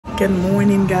Good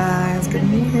morning, guys. Good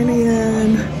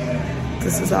morning.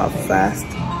 This is our first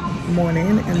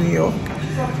morning in New York.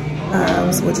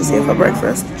 So we're just here for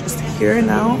breakfast. Just here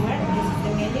now.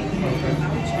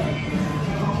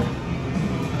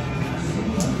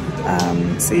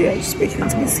 So yeah, just waiting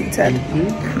to be seated.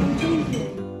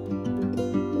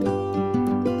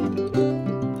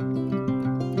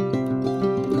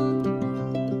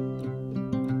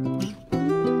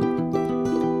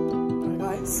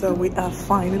 So we are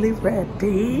finally ready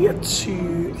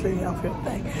to clean up your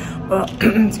thing. But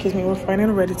excuse me, we're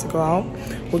finally ready to go out.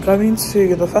 We're going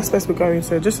to the first place we're going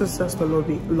to. Just is just the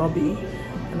lobby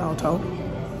in our hotel.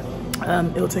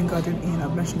 Hilton Garden Inn.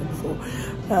 I've mentioned it before.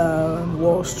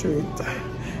 Wall Street.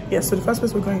 Yeah. So the first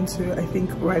place we're going to, I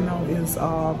think, right now is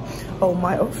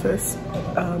my office.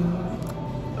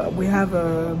 We have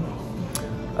a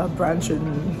branch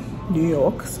in New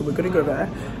York, so we're gonna go there.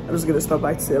 I'm just gonna stop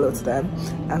by to say hello to them,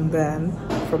 and then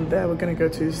from there we're gonna go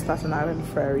to Staten Island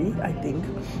Ferry, I think,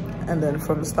 and then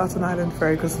from Staten Island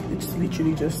Ferry, because it's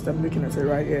literally just, I'm looking at it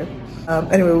right here.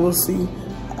 Anyway, we'll see,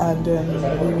 and then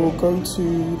we will go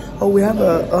to, we have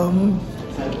a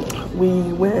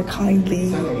we were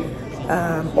kindly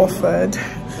offered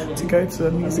to go to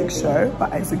a music show by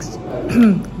Isaac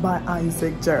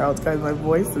Gerald. Guys, my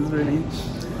voice is really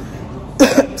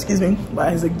excuse me, by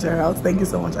Isaac Gerald. Thank you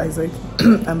so much, Isaac.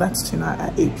 And that's tonight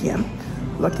at 8 p.m.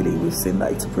 Luckily, we've seen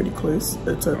that it's pretty close.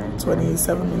 It's a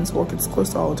 27 minutes walk. It's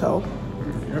close to our hotel.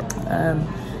 Yep.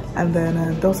 And then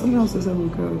there was something else that said we'll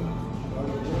go.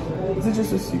 Is it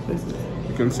just those two places?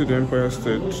 You can see the Empire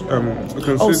State.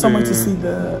 Someone to see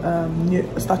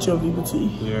the Statue of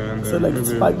Liberty. Yeah. And so like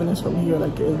it's 5 minutes from here,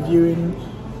 like a viewing.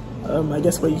 I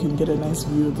guess where you can get a nice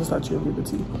view of the Statue of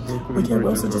Liberty. Okay, we're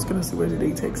also just gonna see where the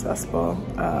day takes us, but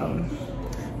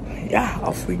yeah,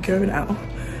 off we go now.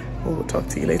 We'll talk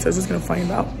to you later. I'm just gonna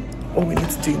find out what we need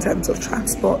to do in terms of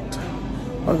transport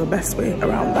or the best way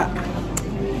around that.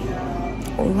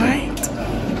 All right.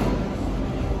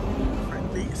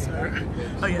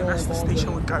 Oh yeah, that's the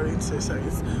station we're going to. So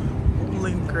it's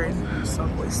Bowling Green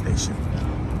subway station.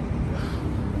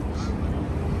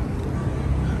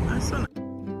 Nice one.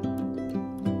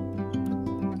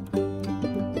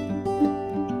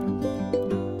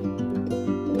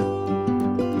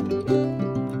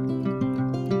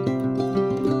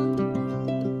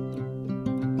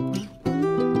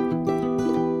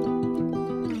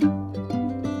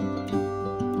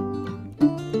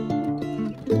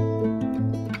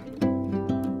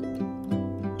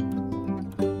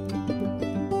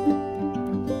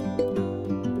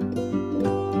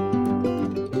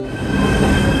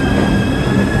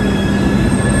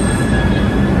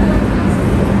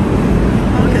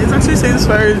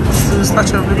 Sainsbury to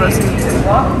Statue of Liberty.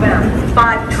 Northbound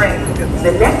 5 train.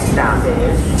 The next stop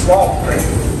is Wall Street.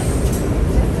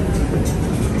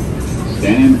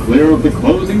 Stand clear of the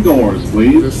closing doors,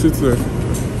 please. Just sit there.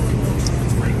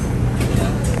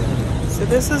 So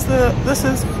this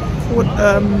is what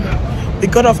we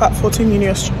got off at 14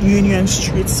 Union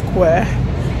Street Square,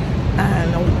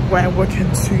 and we're walking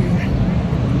to.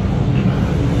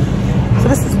 So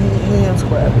this is Union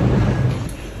Square.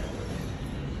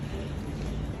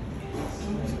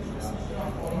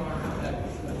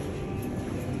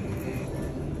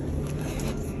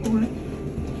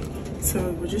 So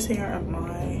we're just here at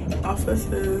my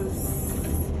offices,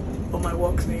 or my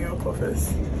Walks New York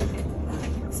office.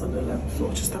 It's on the left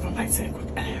floor. Just have a bite to quick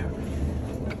air.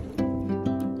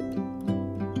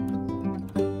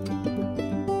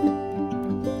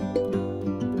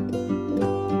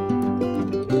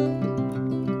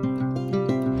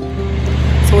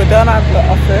 So we're done at the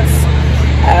office.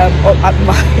 At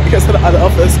the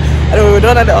office. Anyway, we're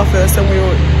done at the office, and we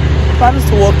were plans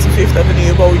to walk to 5th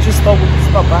Avenue, but we just thought we could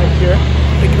stop by here.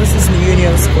 I think this is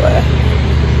Union Square,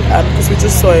 because we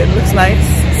just saw it. It looks nice,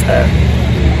 so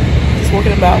just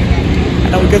walking about.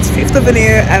 And then we go to 5th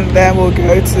Avenue, and then we'll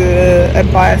go to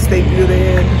Empire State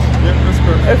Building. Yeah, that's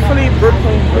good. Hopefully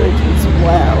Brooklyn Bridge as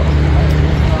well.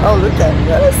 Oh, look at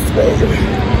this, baby.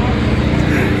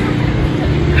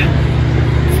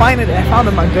 Finally, I found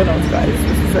a McDonald's, guys.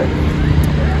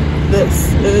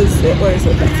 This is it. Where is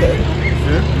it? That's it.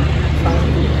 Yeah.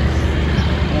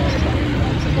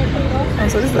 Oh,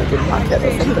 so this is like a market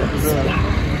or something.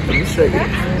 Let me show you.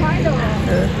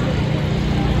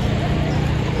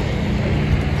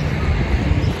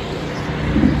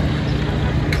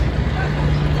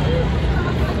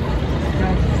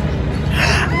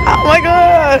 Oh my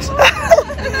gosh!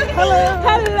 Hello!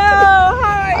 Hello! How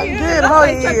are you? I'm good, how are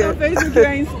you? Your Facebook,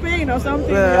 you're in Spain or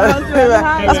something.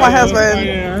 That's my husband.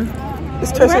 Yeah.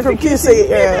 It's Tracy from QC,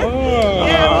 yeah.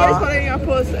 Yeah, we're following your post.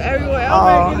 post everywhere. Oh,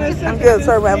 Oh my goodness. I'm good.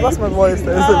 Sorry, man. I lost my voice.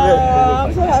 There.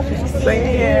 I'm so happy to see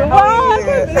Same here. you. How are you?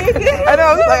 Wow, I can't believe it. I know.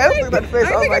 I was like, I was looking at that face. I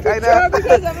was like, I know.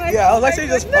 Because I'm like, Yeah, I was actually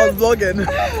just vlogging.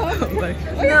 I'm like,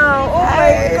 no. Oh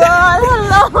my God.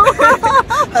 Hello.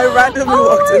 I randomly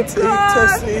walked into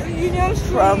Tessie Union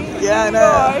Street. from, yeah, I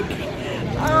know.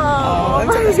 Oh,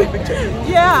 Let's take a good picture.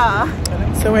 yeah.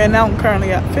 So we're now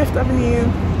currently at 5th Avenue.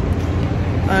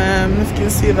 If you can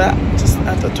see that just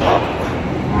at the top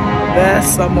there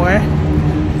somewhere.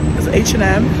 There's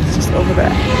H&M, it's just over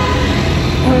there.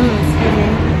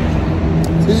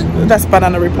 Excuse me. That's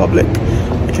Banana Republic.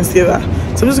 I can see that.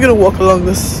 So I'm just gonna walk along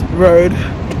this road.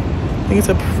 I think it's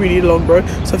a pretty long road.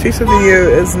 So 5th Avenue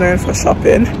is known for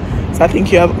shopping. So I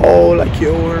think you have all like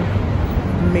your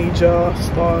major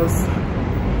stores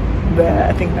there.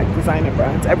 I think like designer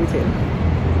brands, everything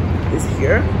is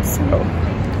here. So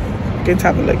I'm going to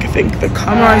have a look. I think the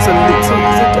camera is a little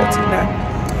dirty now.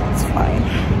 It's fine.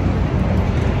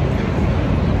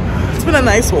 It's been a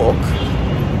nice walk.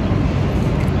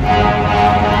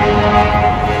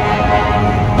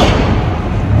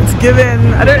 It's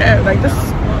given, I don't know, like this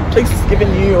place is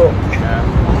giving New York.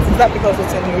 Yeah. Is that because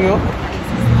it's in New York?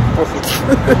 Perfect.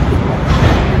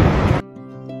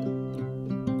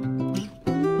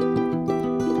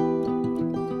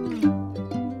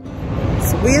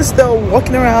 We're still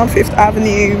walking around 5th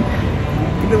Avenue.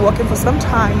 We've been walking for some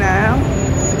time now.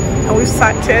 And we've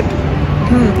sighted,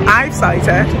 I've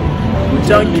sighted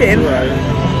Dunkin'.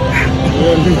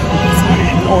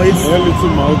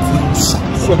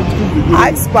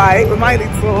 I spy with my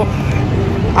little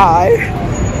eye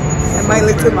and my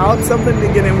little mouth something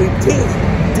beginning with T.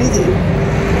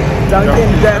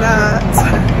 Dunkin' Donuts.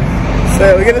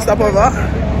 So we're gonna stop over,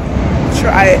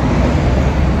 try it.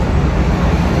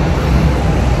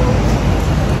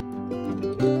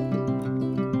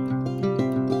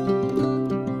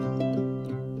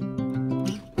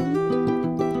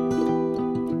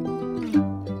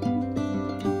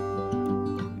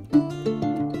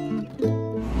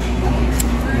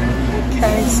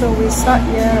 Okay, so we sat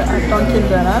here at Dunkin'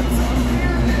 Donuts.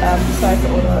 Decided to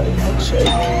order a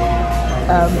milkshake.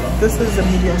 This is a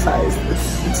medium size.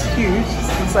 It's huge. So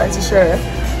we decided to share it.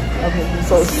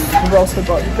 So we've also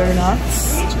got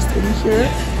donuts just in here.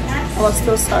 I was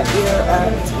still sat here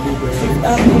at 5th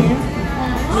Avenue.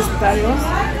 Mr. Darius.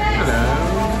 Hello.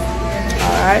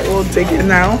 Alright, we'll dig in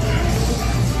now.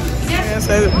 Yeah,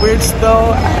 so we're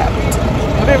still at,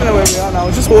 I don't even know where we are now.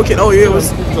 We're just walking. Oh yeah, it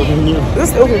was. This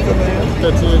is open for me.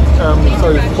 38,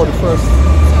 sorry, 41st.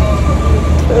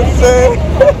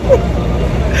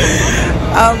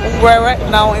 We're right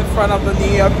now in front of the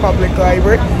New York Public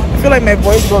Library. I feel like my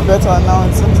voice got better and now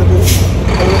it seems to be a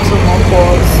little more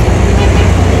pause.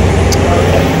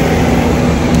 Okay.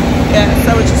 Yeah, so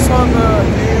we just saw the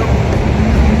New York.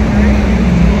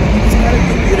 It's kind of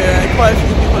good there. Quite a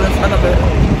few people in front of it.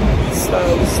 So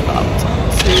we stopped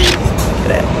to look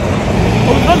at it.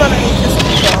 Well, we've not done any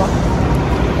physical.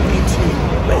 Need to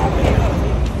wait.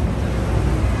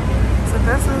 So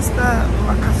this is the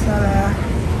La Casera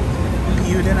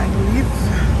building, I believe.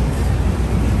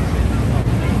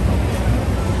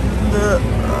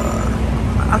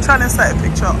 I'm trying to set a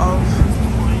picture of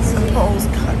St. Paul's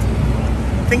Cathedral.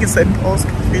 I think it's St. Paul's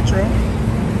Cathedral.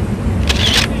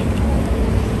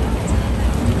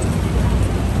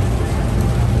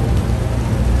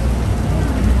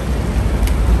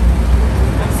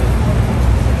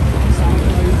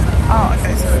 Oh,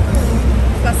 okay, so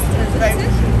can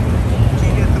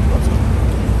you get the bottom?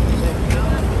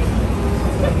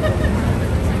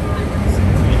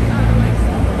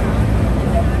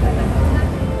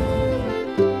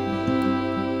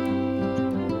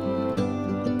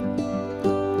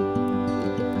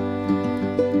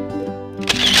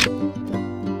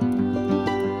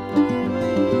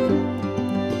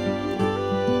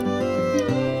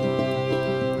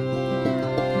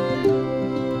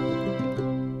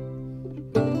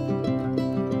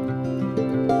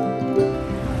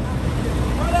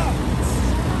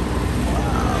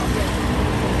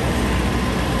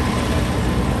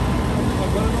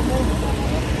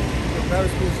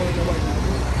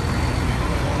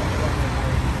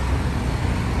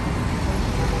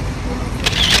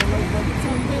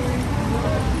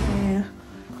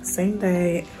 Same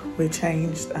day we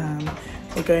changed.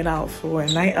 We're going out for a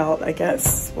night out, I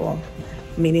guess, for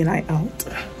mini night out.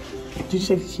 Did you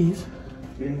check the keys?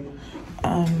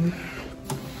 Yeah.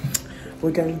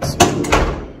 We're going to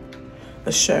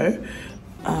a show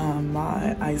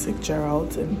by Isaac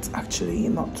Gerald, and it's actually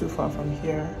not too far from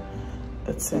here.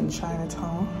 It's in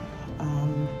Chinatown.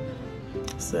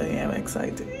 So yeah, I'm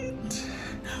excited.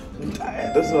 I'm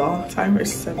tired as well. Time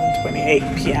is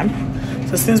 7:28 p.m.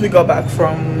 So since we got back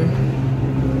from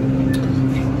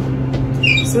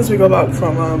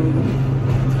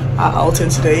our outing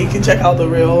today, you can check out the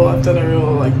reel. I've done a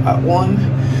reel like at 1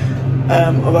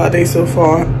 of our day so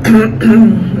far.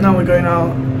 Now we're going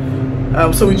out.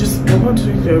 So what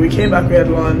did we do? We came back, we had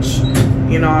lunch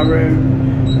in our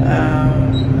room,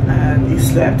 and he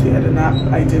slept, he had a nap.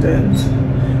 I didn't,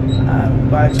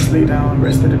 but I just lay down,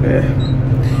 rested a bit,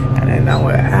 and then now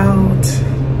we're out.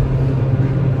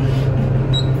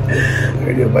 I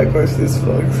really hope I watch this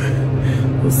vlog.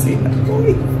 We'll see now.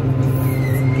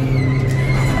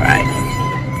 Alright.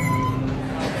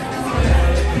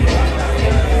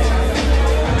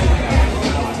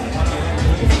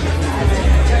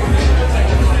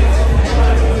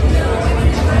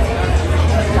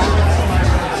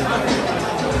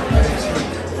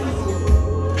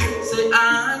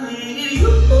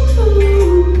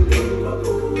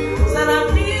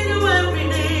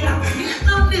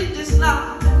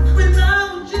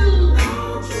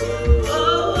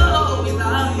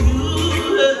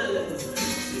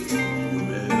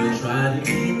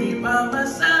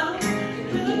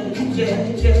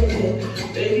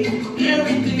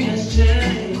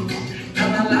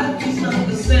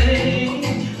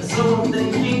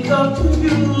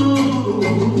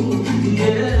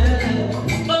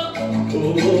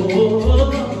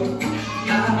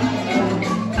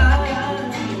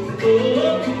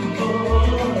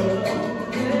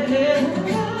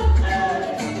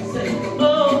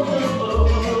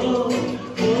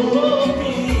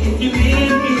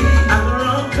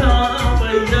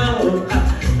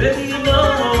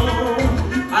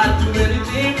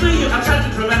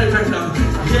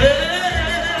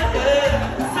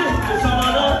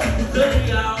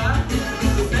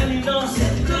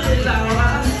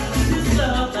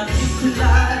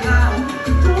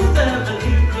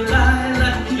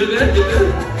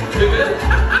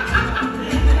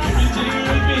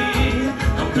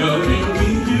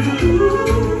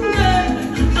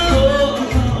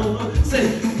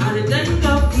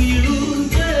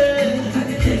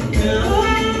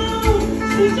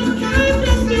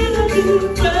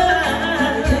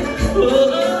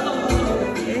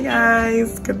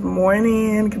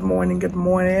 Good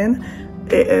morning.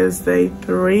 It is day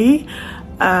 3.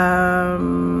 I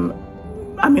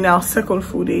mean our second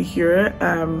full day here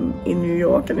in New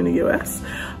York and in the US,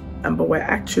 but we're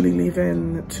actually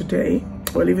leaving today.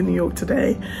 We're leaving New York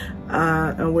today,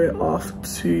 and we're off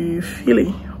to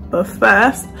Philly. But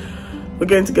first, we're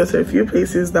going to go to a few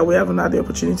places that we haven't had the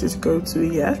opportunity to go to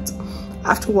yet.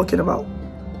 After walking about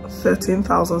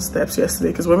 13,000 steps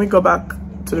yesterday, because when we go back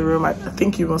to the room, I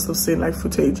think you must have seen like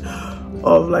footage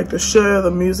of like the show,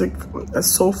 the music,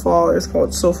 So Far, it's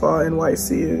called So Far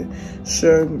NYC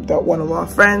show that one of our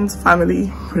friends,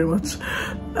 family pretty much,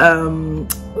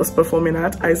 was performing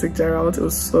at, Isaac Gerald. It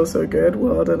was so good.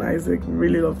 Well done, Isaac,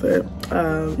 really loved it.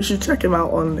 You should check him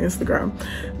out on Instagram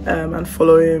and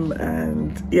follow him,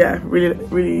 and yeah,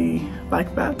 really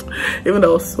like that. Even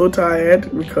though I was so tired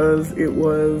because it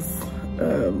was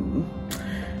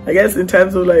I guess in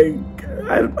terms of like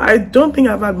I don't think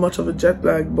I've had much of a jet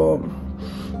lag, but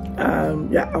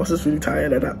yeah, I was just really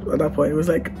tired at that point. It was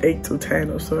like 8 to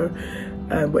 10 or so,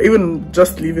 but even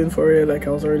just leaving for it, like I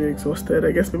was already exhausted.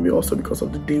 I guess maybe also because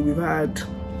of the day we've had.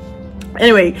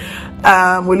 Anyway,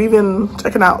 we're leaving,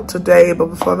 checking out today, but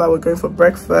before that we're going for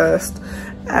breakfast,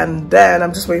 and then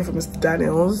I'm just waiting for Mr.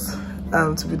 Daniels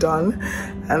to be done,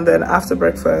 and then after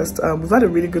breakfast we've had a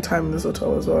really good time in this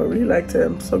hotel as well. I really liked it.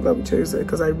 I'm so glad we chose it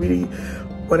because I really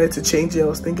wanted to change it. I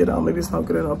was thinking, oh, maybe it's not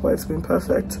good enough, but it's been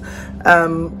perfect.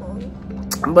 But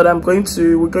we're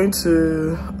going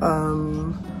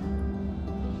to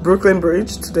Brooklyn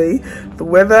Bridge today. The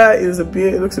weather is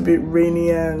it looks a bit rainy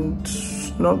and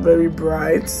not very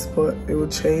bright, but it will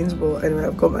change. But anyway,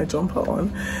 I've got my jumper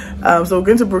on. So we're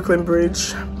going to Brooklyn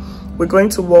Bridge. We're going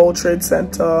to World Trade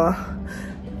Center.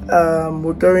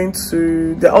 We're going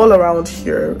to, they're all around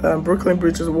here. Brooklyn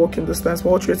Bridge is walking distance.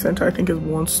 World Trade Center I think is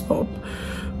one stop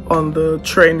on the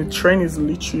train. The train is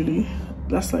literally,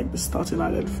 that's like the Staten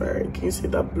Island ferry. Can you see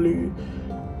that blue?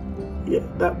 Yeah,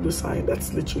 that blue sign,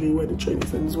 that's literally where the train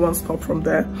is, and there's one stop from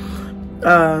there.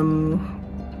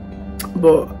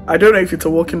 But I don't know if it's a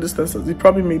walking distance. It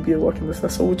probably may be a walking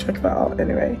distance, so we'll check that out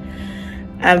anyway.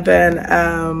 And then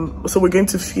so we're going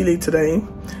to Philly today.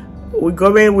 We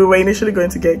were initially going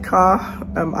to get a car,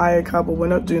 a car, but we're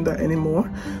not doing that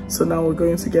anymore. So now we're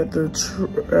going to get the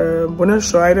we're not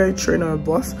sure either a train or a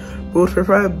bus. We would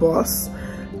prefer a bus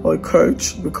or a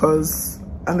coach, because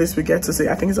at least we get to see,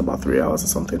 I think it's about 3 hours or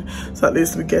something, so at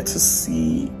least we get to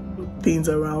see things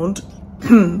around.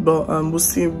 But we'll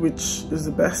see which is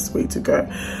the best way to go.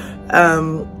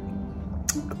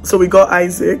 So we got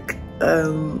Isaac,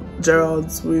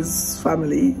 Gerald's with his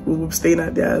family. We were staying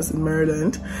at theirs in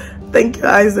Maryland. Thank you,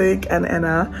 Isaac and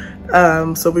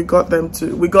Anna. So we got him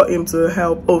to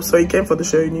help. Oh, so he came for the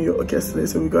show in New York yesterday.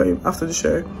 So we got him after the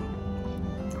show.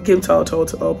 Came to our hotel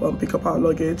to help pick up our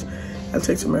luggage and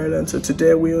take to Maryland. So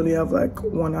today we only have like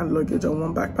one hand luggage and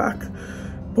one backpack.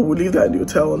 But we'll leave that in the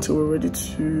hotel until we're ready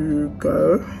to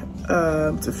go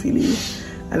to Philly.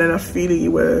 And then at Philly,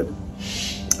 we're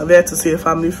there to see a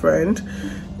family friend.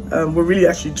 We're really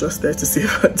actually just there to see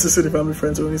the family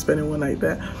friends. We're only spending one night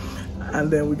there.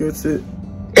 And then we go to,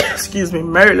 excuse me,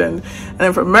 Maryland. And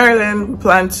then from Maryland, we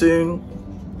plan to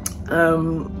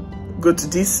go to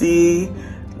DC,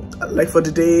 like for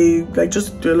the day, like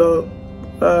just do a lot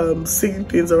of seeing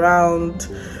things around,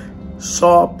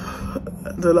 shop,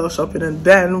 do a lot of shopping, and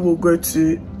then we'll go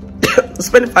to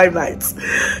spend 5 nights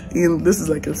in, this is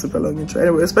like a super long intro.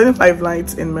 Anyway, we're spending 5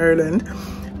 nights in Maryland,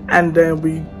 and then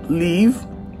we leave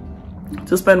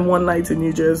to spend 1 night in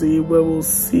New Jersey, where we'll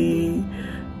see,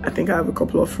 I think I have a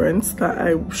couple of friends that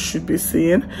I should be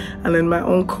seeing, and then my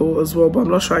uncle as well, but I'm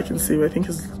not sure I can see him. I think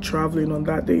he's traveling on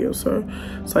that day or so,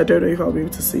 so I don't know if I'll be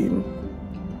able to see him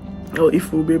or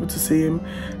if we'll be able to see him.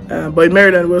 But in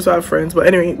Maryland we also have friends. But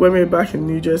anyway, when we're back in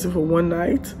New Jersey for 1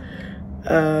 night,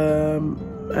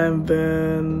 and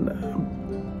then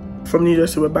from New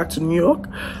Jersey we're back to New York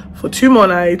for 2 more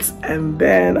nights, and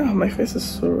then my face is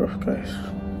so rough, guys.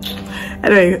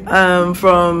 Anyway,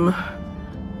 from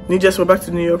New Jersey we're back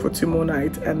to New York for 2 more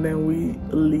nights, and then we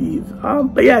leave.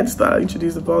 But yeah, I just thought I'd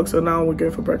introduce the vlog. So now we're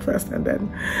going for breakfast, and then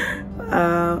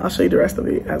I'll show you the rest of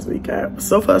it as we go.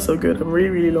 So far so good. I'm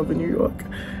really loving New York.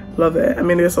 Love it. I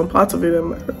mean, there's some parts of it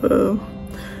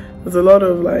there's a lot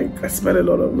of like, I smell a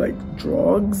lot of like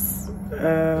drugs,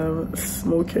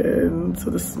 smoking, so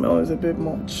the smell is a bit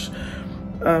much.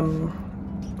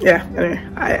 Yeah, anyway,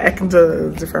 I can do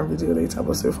a different video later,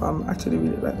 but so far I'm actually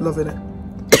really like loving it.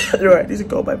 Alright, these are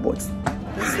go by boats.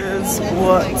 This is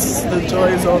what the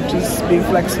joys of just being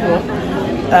flexible.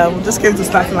 We just came to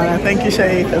Staten Island. Thank you,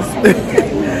 Shay.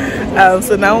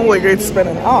 So now we're going to spend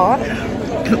an hour.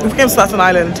 We came to Staten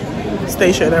Island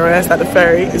station and realized that the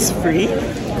ferry is free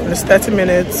and it's 30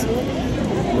 minutes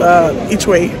each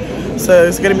way. So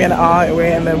it's going to be an hour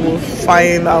away, and then we'll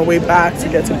find our way back to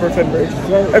get to Brooklyn Bridge.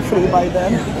 Hopefully by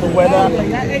then the weather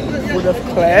would have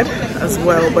cleared as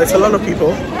well, but it's a lot of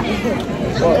people.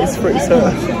 Well, it's free, so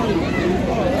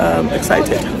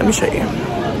excited. Let me show you.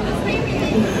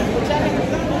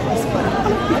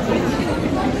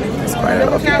 It's quite a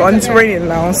lot of people, and it's raining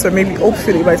now, so maybe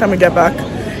hopefully by the time we get back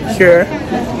here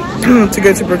to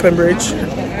go to Brooklyn Bridge,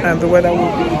 the weather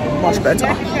will be much better.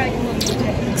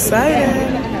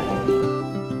 Excited.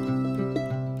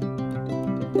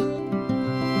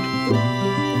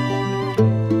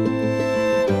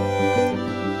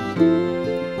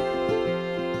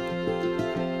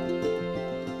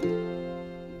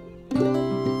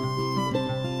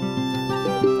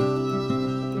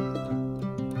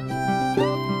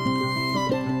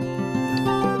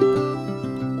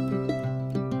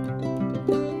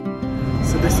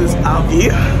 This is our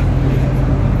view.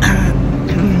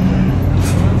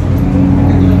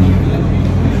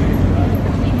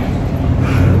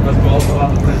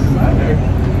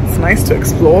 It's nice to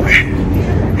explore.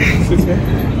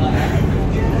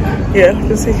 Yeah, you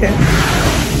can see here.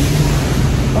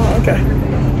 Oh, okay.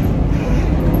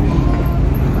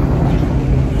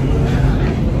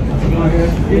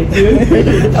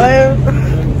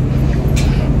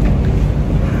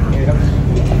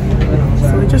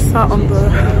 So we just sat on the,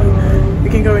 we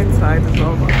can go inside as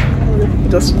well, but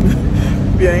just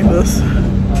behind us.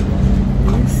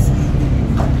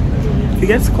 If it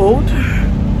gets cold,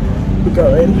 we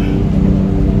go in.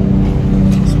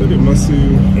 It's very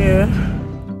massive. Yeah.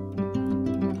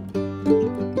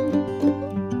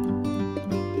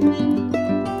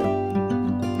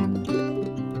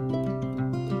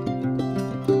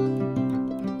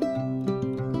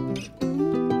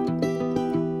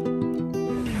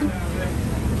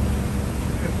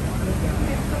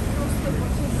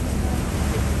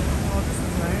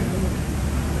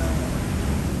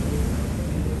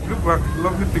 Look back,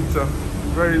 lovely picture.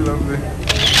 Very lovely.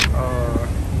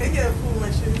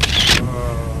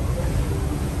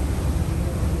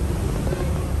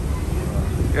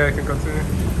 Yeah, I can continue.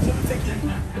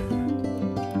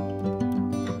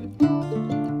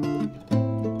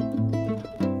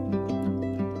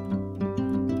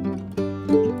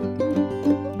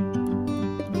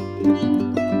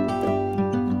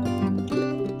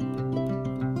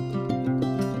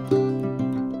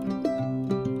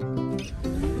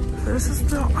 This is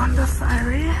still on the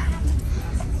ferry.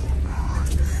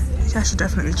 I should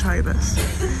definitely try this.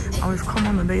 And we've come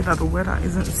on a day that the weather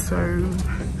isn't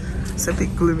it's a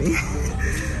bit gloomy.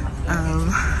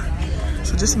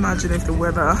 So just imagine if the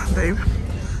weather, babe,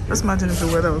 just imagine if the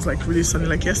weather was like really sunny.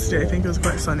 Like yesterday, I think it was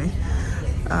quite sunny.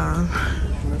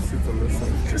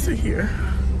 Just sit here.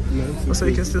 No, so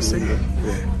you can still see.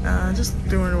 Just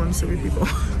don't really want to see with people.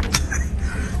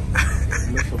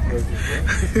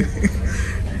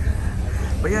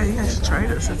 But yeah, you guys should try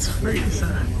this. It's free, so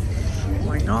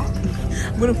why not?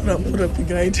 I'm gonna put up a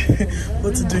guide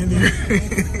what to do in here.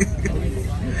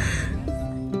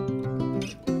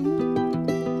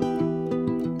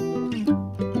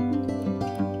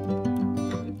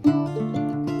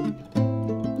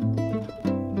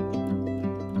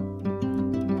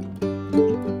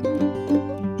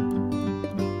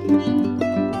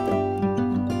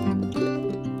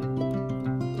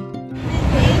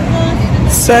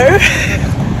 So, we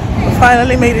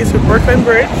finally made it to Brooklyn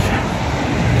Bridge. It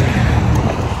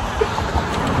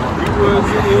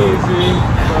wasn't easy,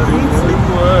 but it was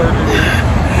worth it.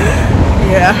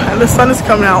 Yeah, and the sun is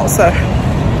coming out, so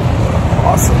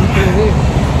awesome.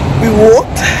 We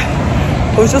walked.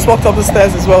 We just walked up the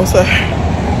stairs as well, so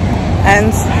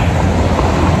and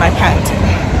my panting.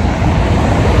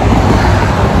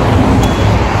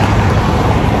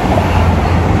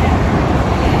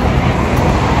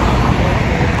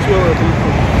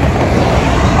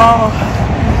 Oh.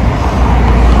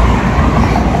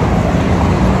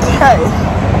 Okay.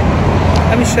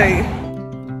 Let me show you.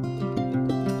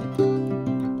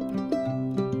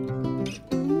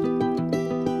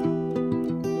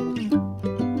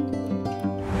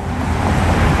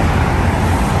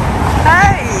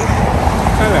 Hey.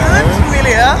 Hello. You look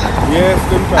familiar. Yes,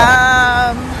 good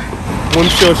time. One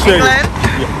show shade. England.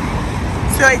 Yeah.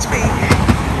 CHP.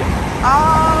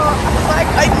 Oh, like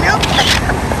I know.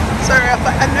 Sorry,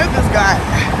 but I know this guy.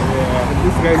 Yeah,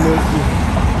 this guy knows you.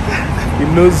 He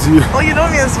knows you. Oh, you know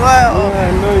me as well. Yeah,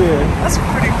 I know you. That's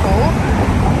pretty cool.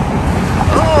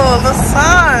 Oh, the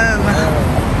sun.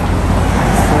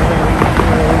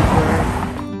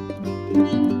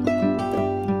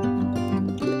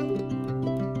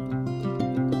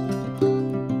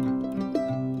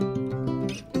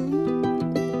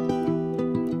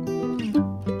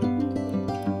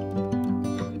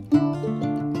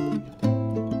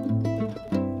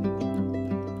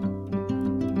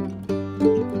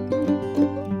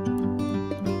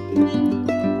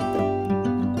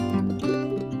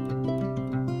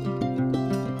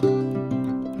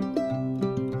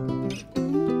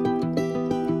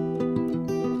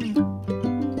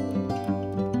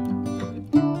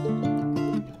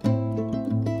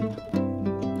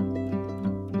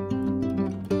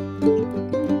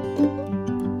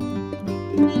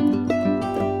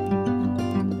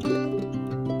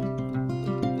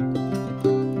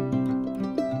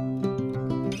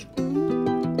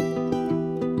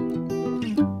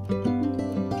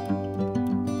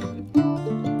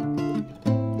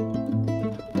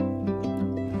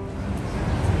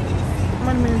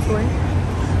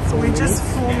 So we're just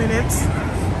 4 minutes.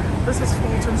 This is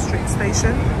Fulton Street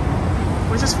Station.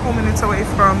 We're just 4 minutes away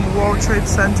from World Trade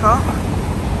Center.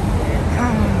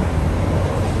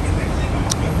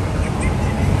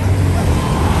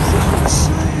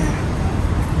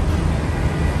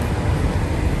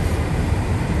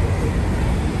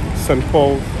 St.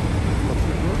 Paul's.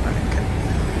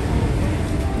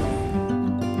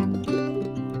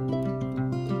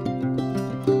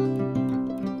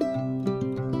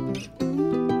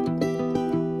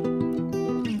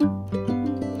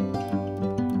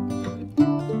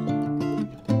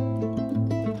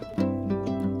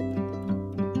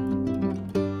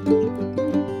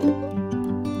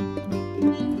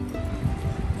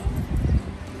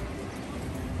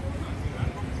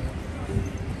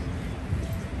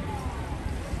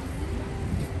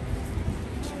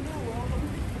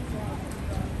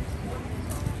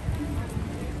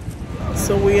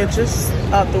 So we are just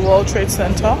at the World Trade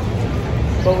Center,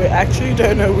 but we actually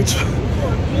don't know which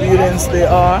buildings they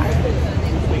are,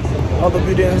 or the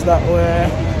buildings that were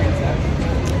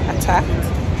attacked.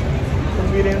 The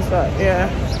buildings that, yeah,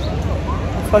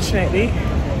 unfortunately.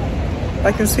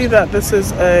 I can see that this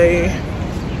is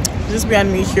just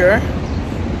behind me here,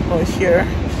 or here.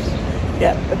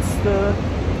 Yeah, it's the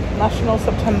National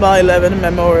September 11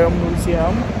 Memorial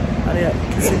Museum, and yeah,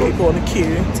 you can see people on the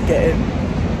queue to get in.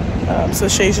 So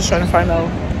Shay's just trying to find out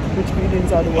which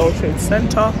buildings are the World Trade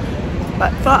Center.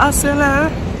 But for us, hello.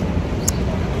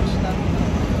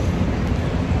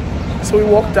 So we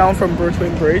walked down from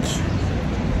Brooklyn Bridge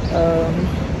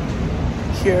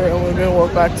here, and we're going to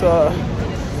walk back to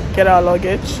get our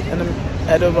luggage and then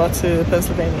head over to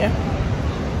Pennsylvania.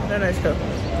 I don't know if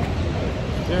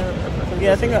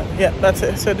Yeah, I think yeah, that's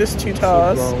it. So there's two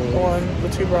towers, the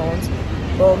two brown ones.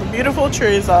 Well, the beautiful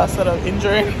trees are sort of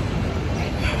injuring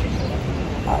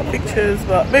our pictures,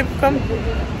 but babe, come.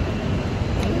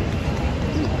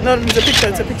 No, it's a picture.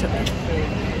 It's a picture.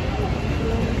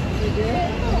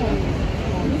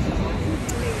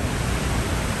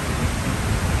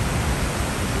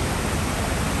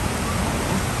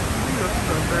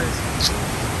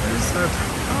 Very sad.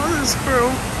 Oh, this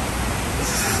squirrel.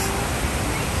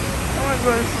 Oh my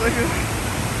god, it's like a